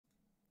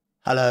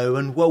Hello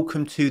and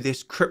welcome to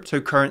this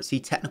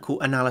cryptocurrency technical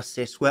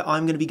analysis where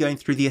I'm going to be going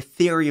through the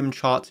Ethereum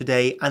chart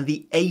today and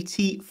the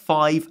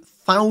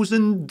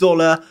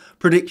 $85,000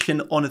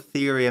 prediction on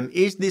Ethereum.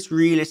 Is this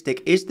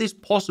realistic? Is this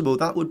possible?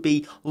 That would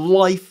be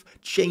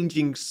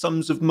life-changing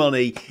sums of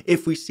money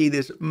if we see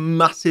this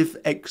massive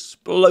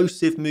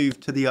explosive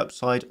move to the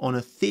upside on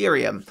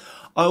Ethereum.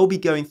 I will be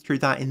going through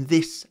that in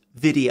this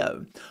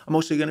video. I'm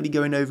also going to be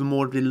going over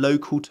more of the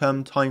local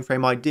term time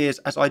frame ideas,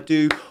 as I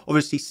do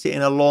obviously sit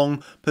in a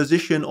long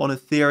position on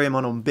Ethereum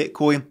and on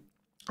Bitcoin,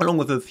 along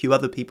with a few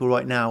other people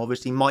right now.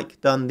 Obviously,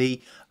 Mike done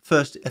the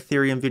first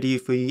Ethereum video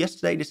for you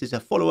yesterday. This is a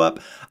follow-up,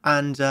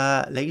 and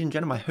ladies and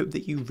gentlemen, I hope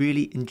that you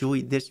really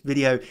enjoyed this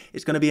video.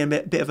 It's going to be a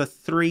bit of a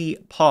 3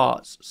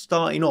 parts,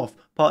 starting off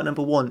part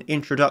number 1,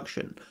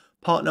 introduction,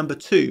 part number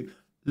 2,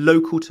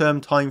 local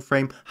term time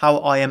frame, how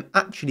I am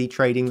actually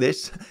trading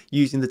this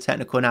using the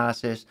technical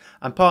analysis,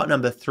 and part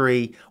number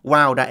 3,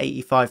 wow, that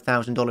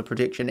 $85,000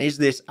 prediction, is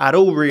this at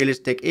all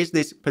realistic? Is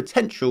this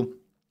potential?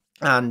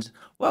 And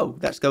well,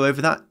 let's go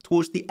over that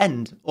towards the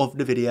end of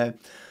the video.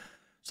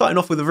 Starting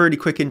off with a really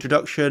quick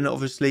introduction.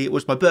 Obviously, it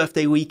was my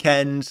birthday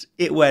weekend.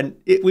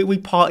 We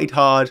partied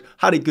hard,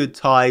 had a good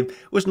time.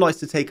 It was nice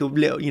to take a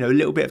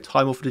little bit of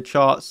time off of the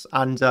charts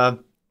and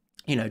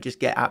just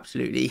get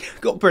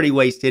got pretty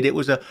wasted. It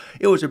was a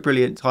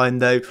brilliant time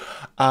though.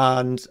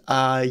 And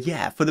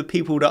yeah, for the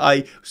people that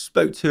I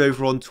spoke to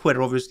over on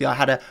Twitter, obviously I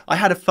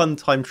had a fun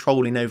time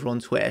trolling over on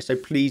Twitter. So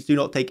please do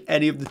not take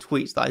any of the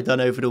tweets that I've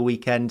done over the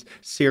weekend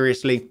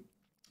seriously,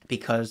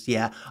 because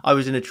yeah, I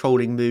was in a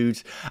trolling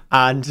mood.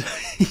 And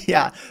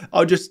yeah,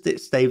 I'll just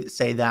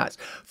say that.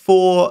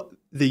 For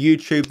the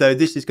YouTube though,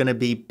 this is going to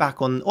be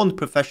back on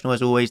professional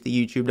as always, the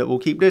YouTube that will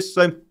keep this.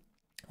 So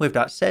with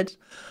that said,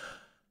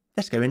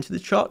 let's go into the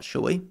chart,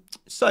 shall we?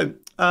 So,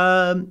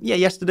 yeah,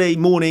 yesterday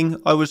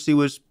morning, I obviously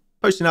was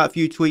posting out a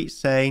few tweets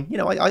saying,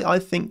 I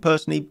think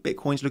personally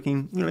Bitcoin's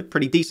looking,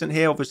 pretty decent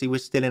here. Obviously, we're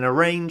still in a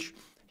range,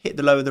 hit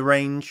the low of the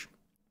range.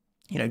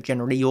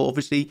 Generally, you're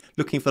obviously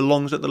looking for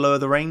longs at the low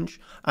of the range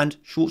and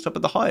shorts up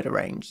at the high of the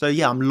range. So,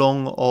 yeah, I'm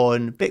long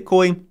on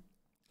Bitcoin.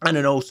 And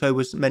then also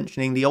was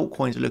mentioning the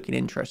altcoins are looking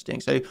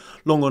interesting. So,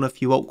 long on a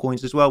few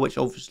altcoins as well, which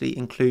obviously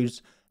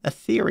includes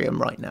Ethereum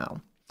right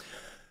now.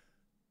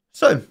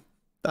 So,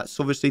 that's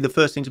obviously the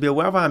first thing to be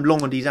aware of. I am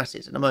long on these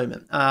assets at the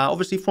moment.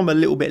 Obviously from a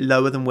little bit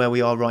lower than where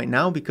we are right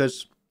now,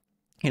 because,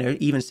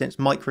 even since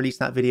Mike released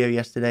that video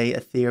yesterday,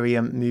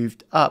 Ethereum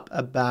moved up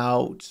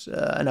about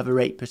another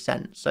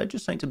 8%. So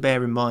just something to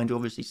bear in mind,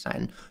 obviously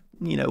saying,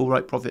 all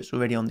right, profits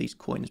already on these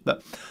coins,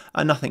 but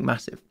nothing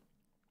massive.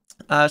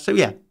 So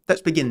yeah,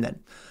 let's begin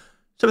then.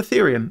 So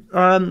Ethereum,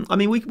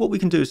 what we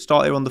can do is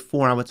start here on the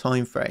 4-hour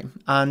time frame,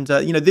 and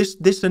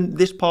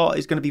this part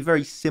is going to be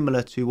very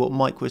similar to what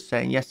Mike was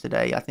saying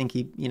yesterday. I think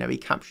he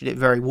captured it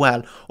very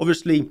well.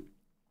 Obviously,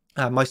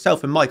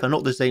 myself and Mike are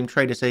not the same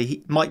trader. So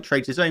Mike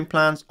trades his own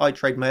plans, I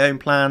trade my own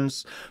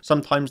plans.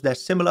 Sometimes they're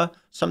similar,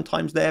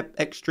 sometimes they're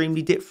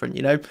extremely different.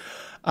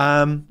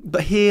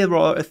 But here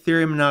our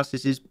Ethereum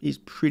analysis is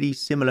pretty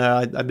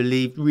similar, I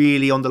believe,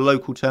 really on the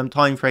local term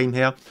time frame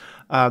here.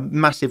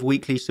 Massive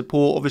weekly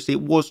support. Obviously,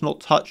 it was not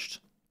touched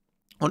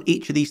on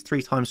each of these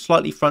 3 times.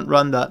 Slightly front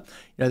run, that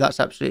that's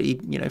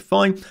absolutely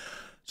fine.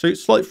 So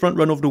slight front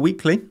run of the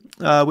weekly,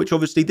 which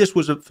obviously this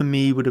was for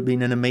me would have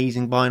been an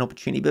amazing buying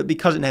opportunity, but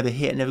because it never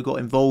hit, never got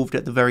involved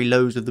at the very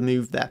lows of the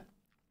move there,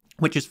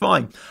 which is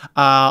fine.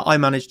 I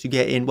managed to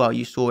get in. Well,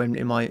 you saw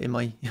in my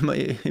money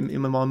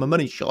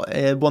shot,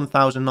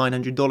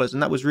 $1,900,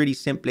 and that was really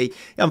simply.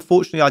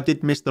 Unfortunately, I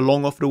did miss the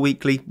long off the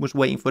weekly. Was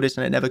waiting for this,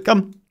 and it never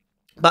come.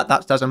 But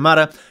that doesn't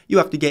matter. You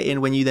have to get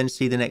in when you then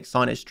see the next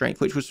sign of strength,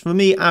 which was for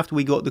me after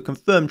we got the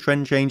confirmed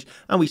trend change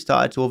and we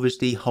started to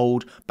obviously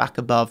hold back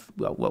above.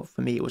 Well,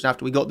 for me, it was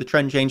after we got the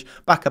trend change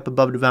back up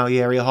above the value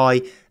area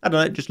high. I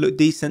don't know, it just looked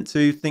decent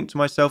to think to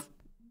myself,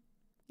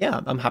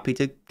 yeah, I'm happy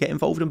to get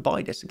involved and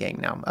buy this again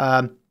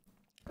now.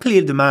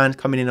 Clear demand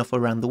coming in off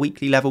around the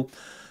weekly level.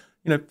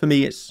 For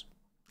me, it's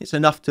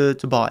enough to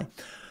buy.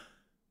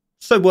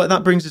 So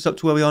that brings us up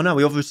to where we are now.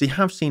 We obviously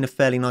have seen a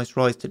fairly nice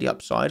rise to the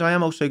upside. I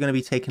am also going to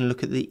be taking a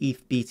look at the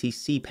ETH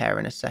BTC pair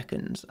in a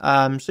second.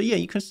 So yeah,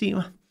 you can see,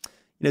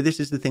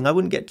 this is the thing. I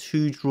wouldn't get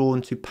too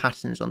drawn to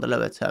patterns on the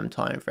lower term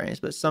time frames,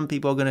 but some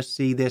people are going to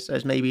see this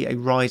as maybe a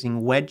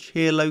rising wedge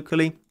here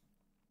locally.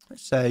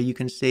 So you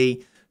can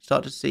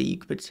start to see you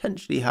could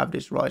potentially have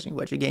this rising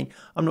wedge. Again,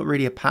 I'm not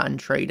really a pattern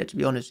trader, to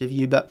be honest with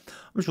you, but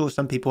I'm sure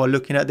some people are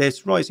looking at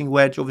this. Rising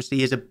wedge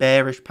obviously is a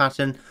bearish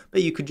pattern,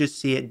 but you could just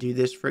see it do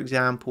this, for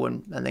example,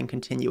 and then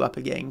continue up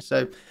again.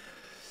 So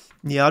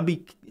yeah,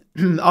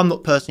 I'm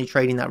not personally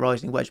trading that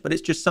rising wedge, but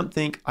it's just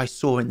something I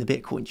saw in the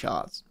Bitcoin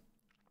charts.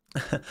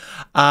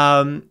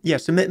 Yeah,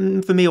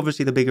 so for me,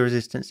 obviously the bigger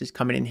resistance is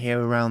coming in here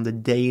around the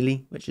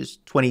daily, which is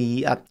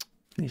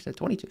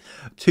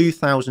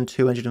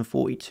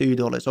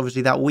 $2,242.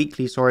 Obviously that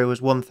weekly,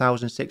 was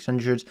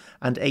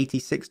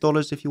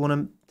 $1,686 if you want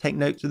to take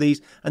notes of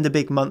these, and the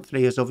big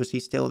monthly is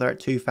obviously still there at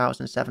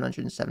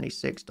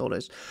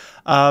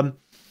 $2,776.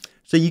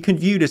 So you can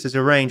view this as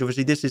a range.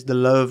 Obviously, this is the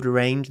low of the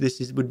range.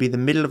 Would be the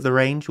middle of the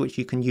range, which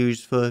you can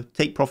use for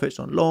take profits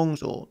on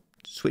longs or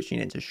switching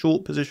into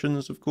short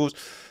positions, of course.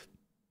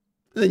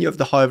 Then you have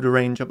the high of the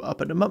range up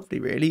at the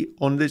monthly, really.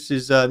 On this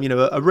is, you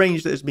know, a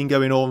range that has been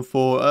going on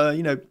for,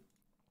 you know,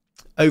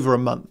 over a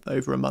month,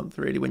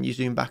 really, when you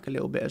zoom back a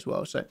little bit as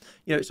well. So,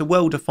 you know, it's a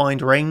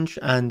well-defined range.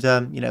 And,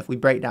 you know, if we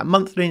break that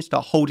monthly and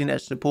start holding it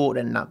as support,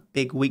 then that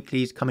big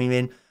weekly is coming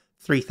in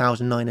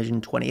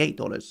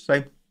 $3,928.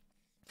 So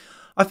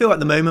I feel at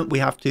the moment we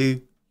have to,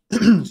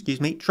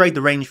 excuse me, trade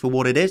the range for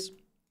what it is.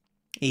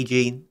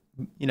 E.g.,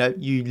 you know,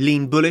 you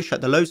lean bullish at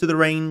the lows of the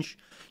range,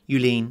 you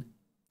lean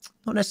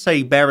not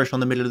necessarily bearish on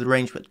the middle of the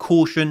range, but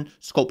caution,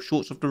 scalp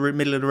shorts of the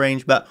middle of the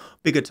range, but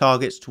bigger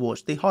targets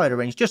towards the higher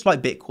range, just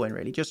like Bitcoin,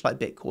 really, just like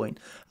Bitcoin.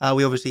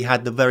 We obviously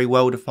had the very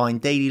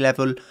well-defined daily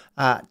level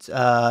at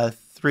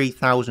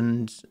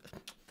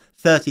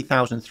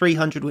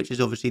 30,300, which is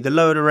obviously the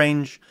lower of the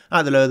range.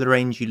 At the lower of the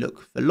range, you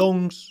look for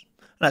longs,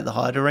 and at the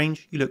higher of the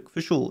range, you look for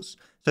shorts.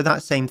 So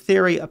that same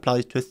theory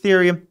applies to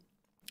Ethereum.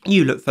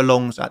 You look for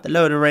longs at the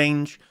lower of the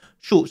range,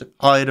 shorts at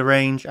the higher of the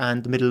range,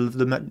 and the middle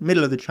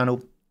of the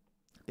channel.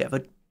 Bit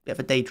of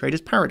a day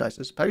trader's paradise,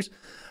 I suppose.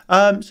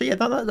 So yeah,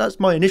 that's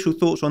my initial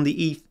thoughts on the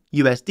ETH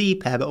USD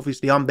pair. But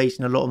obviously, I'm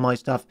basing a lot of my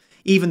stuff,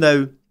 even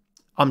though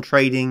I'm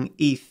trading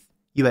ETH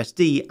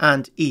USD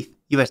and ETH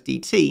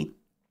USDT,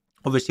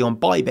 obviously on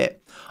Bybit.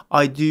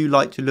 I do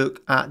like to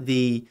look at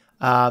the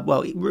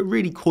well,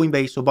 really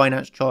Coinbase or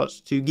Binance charts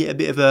to get a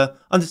bit of a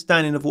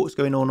understanding of what's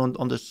going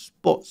on the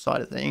spot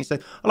side of things. So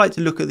I like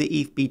to look at the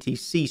ETH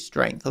BTC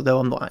strength, although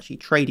I'm not actually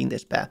trading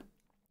this pair.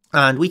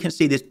 And we can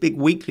see this big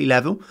weekly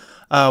level,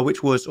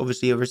 which was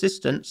obviously a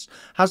resistance,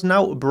 has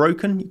now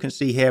broken. You can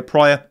see here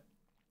prior,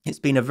 it's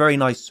been a very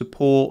nice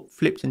support,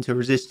 flipped into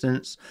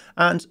resistance,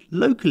 and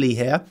locally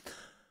here,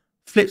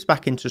 flips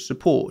back into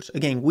support.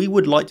 Again, we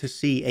would like to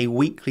see a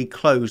weekly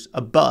close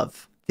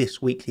above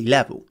this weekly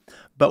level,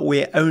 but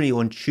we're only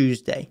on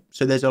Tuesday.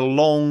 So there's a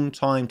long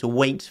time to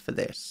wait for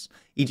this.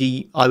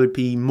 E.g., I would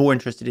be more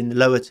interested in the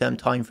lower term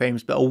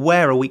timeframes, but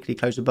aware a weekly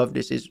close above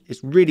this is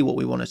really what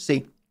we want to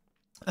see.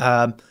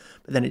 But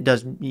then it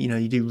does, you know,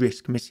 you do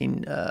risk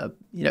missing,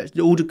 you know, it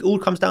all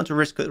comes down to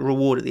risk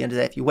reward at the end of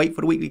the day. If you wait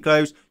for the weekly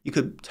close, you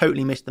could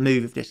totally miss the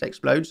move if this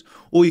explodes,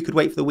 or you could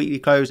wait for the weekly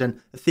close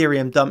and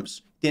Ethereum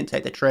dumps, didn't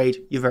take the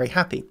trade, you're very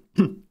happy.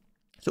 So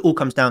it all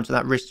comes down to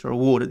that risk to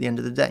reward at the end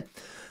of the day,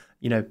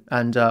 you know,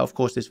 and of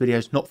course this video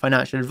is not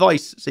financial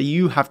advice, so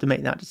you have to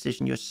make that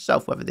decision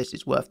yourself whether this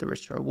is worth the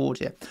risk to reward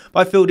here.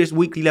 But I feel this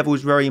weekly level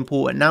is very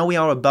important. Now we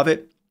are above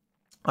it.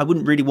 I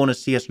wouldn't really want to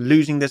see us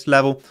losing this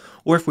level,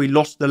 or if we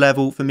lost the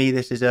level, for me,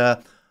 this is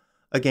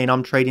again,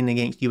 I'm trading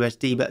against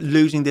USD, but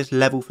losing this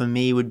level for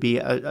me would be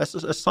a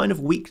sign of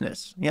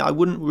weakness. Yeah, I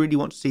wouldn't really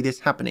want to see this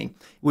happening.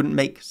 It wouldn't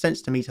make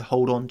sense to me to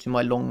hold on to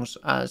my longs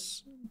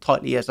as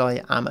tightly as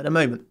I am at the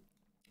moment.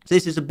 So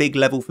this is a big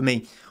level for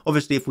me.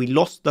 Obviously, if we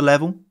lost the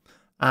level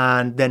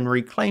and then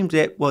reclaimed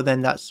it, well,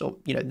 then that's,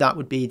 you know, that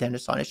would be then a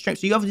sign of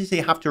strength. So you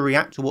obviously have to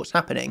react to what's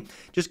happening.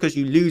 Just because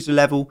you lose a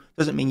level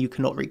doesn't mean you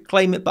cannot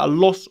reclaim it, but a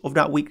loss of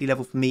that weekly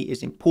level for me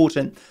is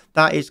important.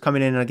 That is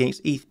coming in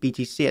against ETH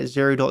BTC at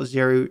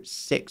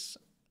 0.06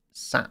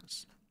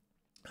 sats.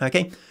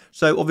 Okay,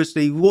 so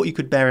obviously what you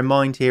could bear in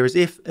mind here is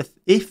if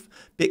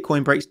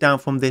Bitcoin breaks down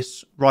from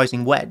this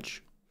rising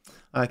wedge,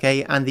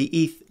 okay, and the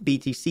ETH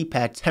BTC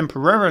pair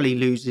temporarily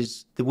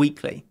loses the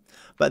weekly,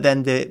 but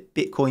then the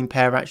Bitcoin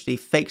pair actually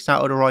fakes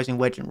out of the rising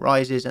wedge and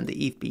rises, and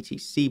the ETH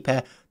BTC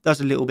pair does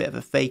a little bit of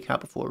a fake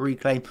out before a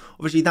reclaim.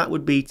 Obviously, that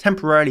would be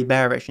temporarily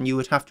bearish, and you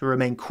would have to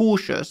remain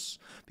cautious,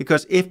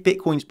 because if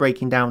Bitcoin's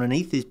breaking down and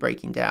ETH is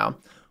breaking down,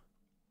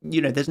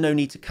 you know, there's no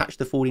need to catch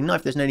the falling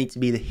knife. There's no need to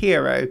be the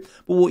hero.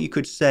 But what you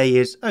could say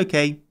is,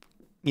 okay,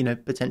 you know,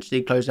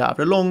 potentially close out of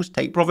the longs,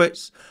 take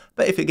profits.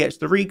 But if it gets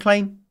the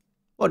reclaim,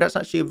 well, that's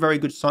actually a very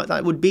good sign.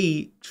 That would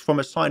be from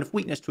a sign of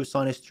weakness to a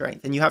sign of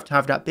strength. And you have to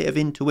have that bit of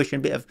intuition,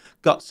 bit of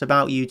guts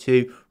about you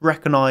to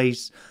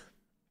recognize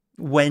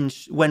when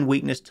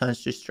weakness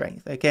turns to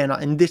strength. Again,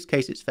 in this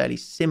case, it's fairly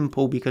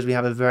simple because we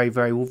have a very,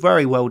 very,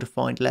 very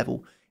well-defined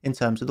level in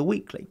terms of the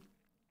weekly.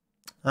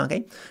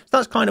 Okay, so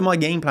that's kind of my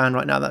game plan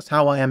right now. That's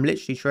how I am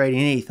literally trading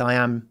ETH. I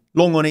am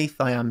long on ETH,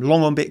 I am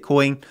long on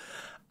Bitcoin,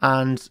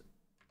 and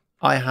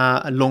I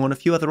have long on a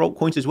few other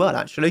altcoins as well,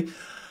 actually.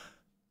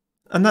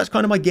 And that's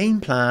kind of my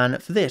game plan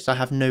for this. I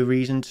have no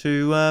reason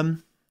to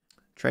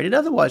trade it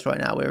otherwise right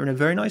now. We're in a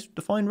very nice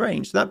defined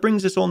range. So that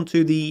brings us on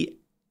to the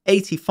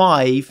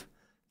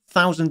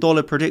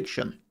 $85,000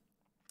 prediction.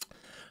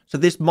 So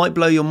this might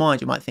blow your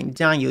mind. You might think,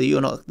 Daniel,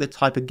 you're not the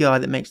type of guy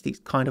that makes these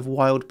kind of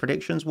wild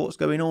predictions. What's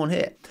going on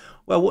here?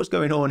 Well, what's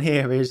going on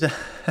here is I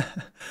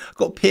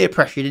got peer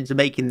pressured into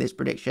making this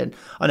prediction.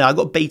 I know I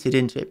got baited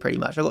into it pretty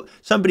much.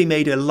 Somebody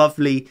made a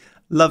lovely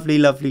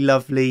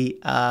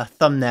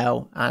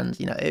thumbnail, and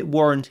you know it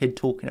warranted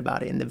talking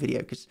about it in the video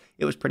because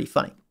it was pretty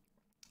funny.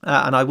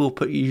 And I will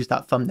use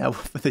that thumbnail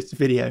for this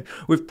video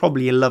with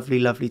probably a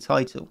lovely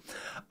title.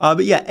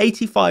 But yeah,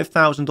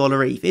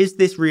 $85,000 ETH. Is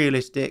this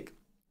realistic?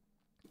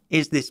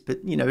 is this,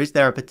 is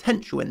there a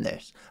potential in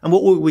this? And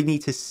what will we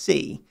need to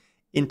see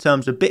in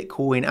terms of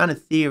Bitcoin and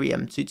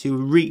Ethereum to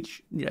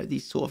reach,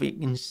 these sort of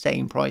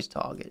insane price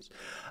targets?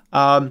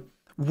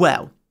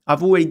 Well,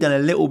 I've already done a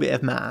little bit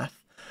of math.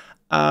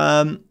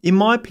 In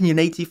my opinion,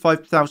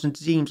 85,000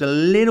 seems a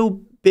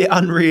little bit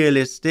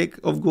unrealistic,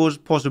 of course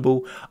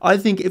possible. I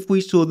think if we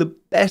saw the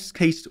best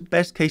case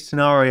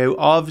scenario,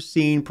 I've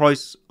seen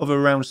price of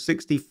around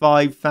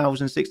 $65,000,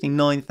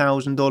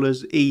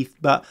 $69,000 ETH,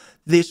 but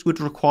this would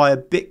require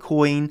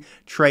Bitcoin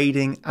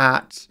trading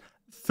at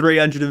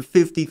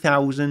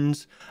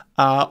 350,000.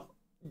 So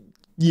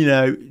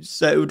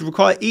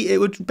it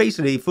would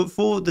basically,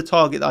 for the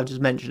target that I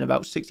just mentioned,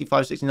 about $65,000,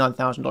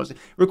 $69,000, it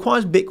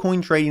requires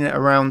Bitcoin trading at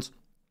around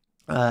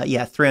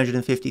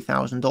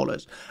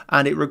 $350,000,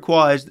 and it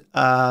requires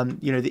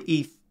the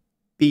ETH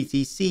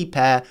BTC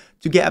pair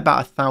to get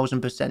about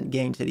 1,000%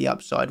 gain to the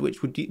upside, which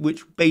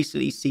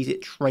basically sees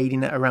it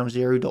trading at around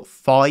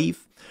 0.5.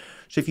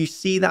 So if you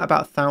see that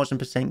about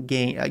 1,000%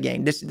 gain,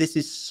 again, this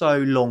is so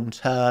long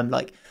term,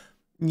 like,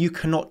 you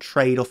cannot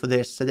trade off of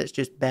this. So let's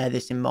just bear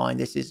this in mind.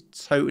 This is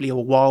totally a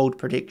wild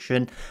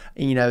prediction.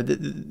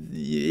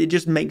 It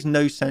just makes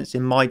no sense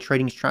in my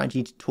trading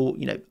strategy to talk.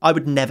 I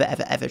would never,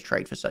 ever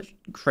trade for such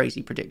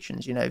crazy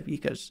predictions,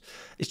 because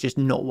it's just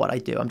not what I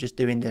do. I'm just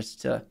doing this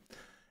to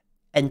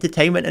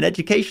entertainment and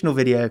educational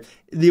video.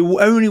 The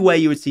only way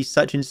you would see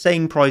such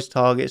insane price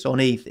targets on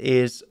ETH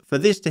is for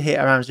this to hit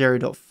around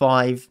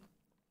 0.5,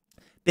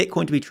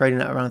 Bitcoin to be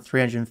trading at around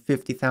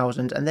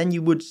 350,000, and then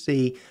you would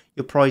see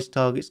your price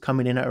targets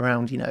coming in at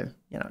around,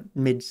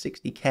 mid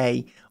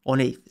 60k on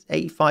ETH.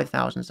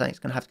 85,000, saying it's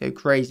going to have to go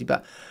crazy.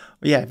 But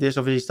yeah, if this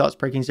obviously starts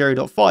breaking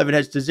 0.5 and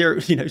heads to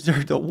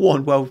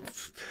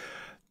 0.1,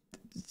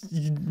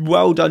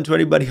 well done to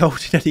anybody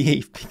holding any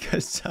ETH,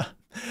 because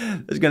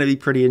it's going to be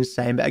pretty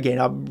insane. But again,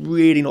 I'm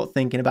really not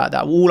thinking about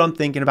that. All I'm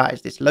thinking about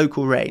is this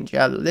local range.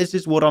 Yeah, this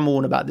is what I'm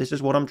on about. This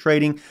is what I'm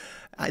trading.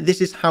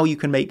 This is how you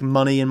can make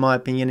money, in my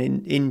opinion,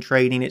 in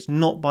trading. It's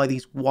not by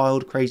these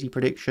wild, crazy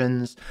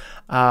predictions.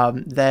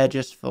 They're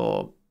just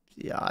for,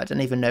 I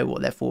don't even know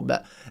what they're for,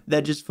 but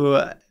they're just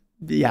for,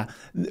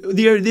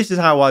 this is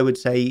how I would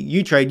say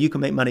you trade, you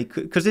can make money,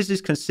 because this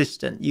is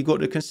consistent. You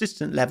got the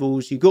consistent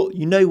levels, you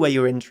know where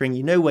you're entering,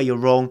 you know where you're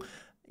wrong,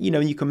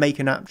 and you can make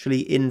an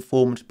actually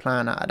informed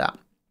plan out of that.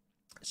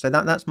 So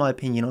that's my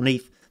opinion on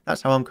ETH.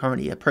 That's how I'm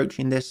currently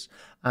approaching this.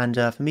 And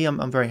for me,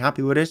 I'm very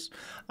happy with this.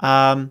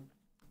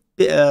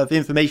 Bit of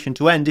information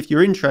to end, if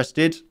you're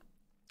interested,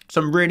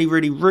 some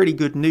really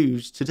good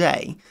news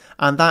today,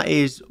 and that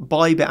is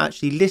Bybit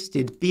actually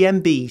listed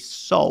BNB,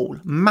 Sol,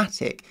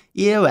 MATIC,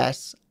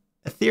 EOS,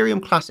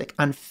 Ethereum Classic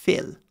and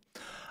Phil.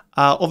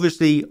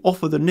 Obviously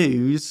off of the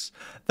news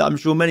that I'm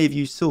sure many of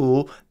you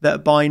saw,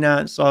 that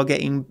Binance are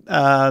getting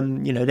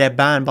they're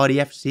banned by the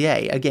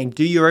FCA. Again,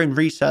 do your own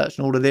research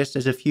on all of this.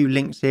 There's a few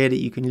links here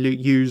that you can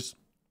use.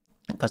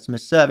 Customer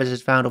service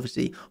is found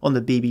obviously on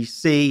the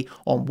BBC,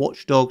 on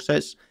Watchdog, so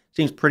it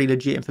seems pretty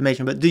legit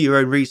information, but do your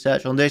own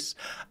research on this.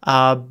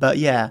 But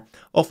yeah,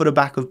 off of the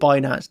back of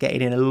Binance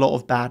getting in a lot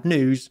of bad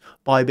news,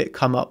 Bybit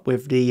come up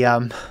with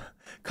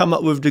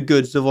the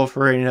goods of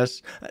offering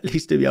us at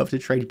least to be able to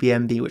trade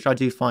BNB, which I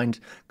do find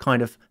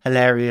kind of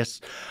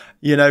hilarious.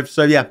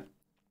 So yeah,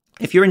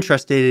 if you're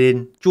interested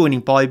in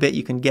joining Bybit,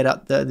 you can get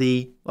up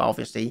well,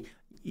 obviously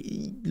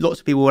lots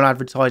of people will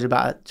advertise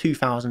about a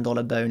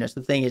 $2,000 bonus.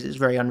 The thing is, it's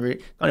very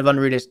kind of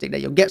unrealistic that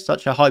you'll get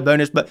such a high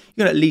bonus, but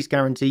you can at least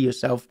guarantee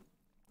yourself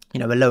a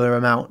lower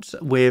amount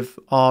with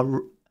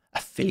our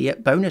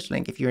affiliate bonus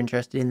link. If you're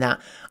interested in that,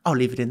 I'll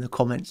leave it in the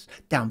comments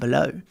down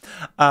below.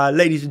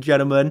 Ladies and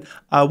gentlemen,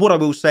 what I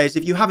will say is,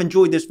 if you have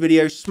enjoyed this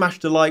video, smash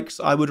the likes.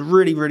 I would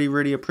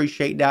really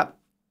appreciate that.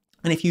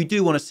 And if you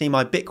do want to see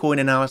my Bitcoin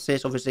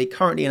analysis, obviously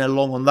currently in a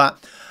long on that,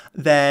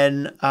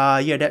 then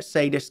let's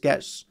say this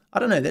gets, I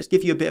don't know, let's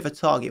give you a bit of a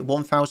target,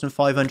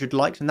 1,500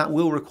 likes, and that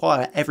will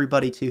require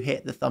everybody to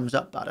hit the thumbs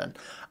up button,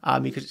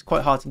 because it's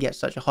quite hard to get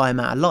such a high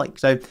amount of likes.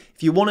 So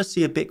if you want to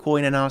see a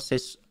Bitcoin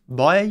analysis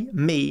by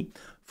me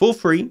for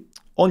free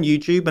on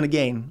YouTube, and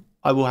again,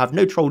 I will have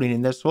no trolling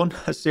in this one,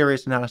 a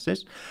serious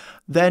analysis,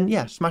 then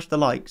yeah, smash the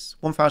likes,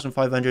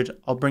 1,500,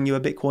 I'll bring you a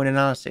Bitcoin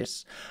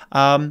analysis.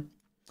 So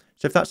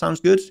if that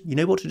sounds good, you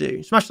know what to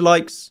do. Smash the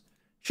likes,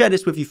 share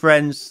this with your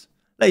friends.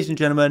 Ladies and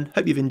gentlemen,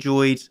 hope you've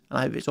enjoyed, and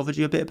I hope it's offered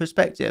you a bit of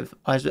perspective.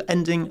 As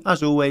ending,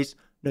 as always,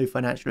 no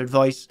financial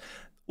advice.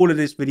 All of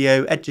this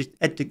video,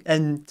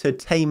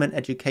 entertainment,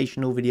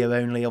 educational video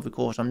only. Of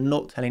course, I'm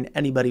not telling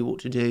anybody what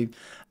to do,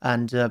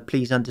 and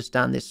please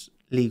understand this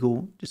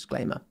legal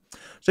disclaimer.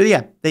 So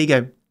yeah, there you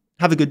go.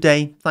 Have a good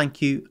day.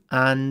 Thank you,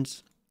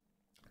 and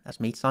that's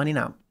me signing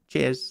out.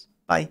 Cheers.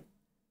 Bye.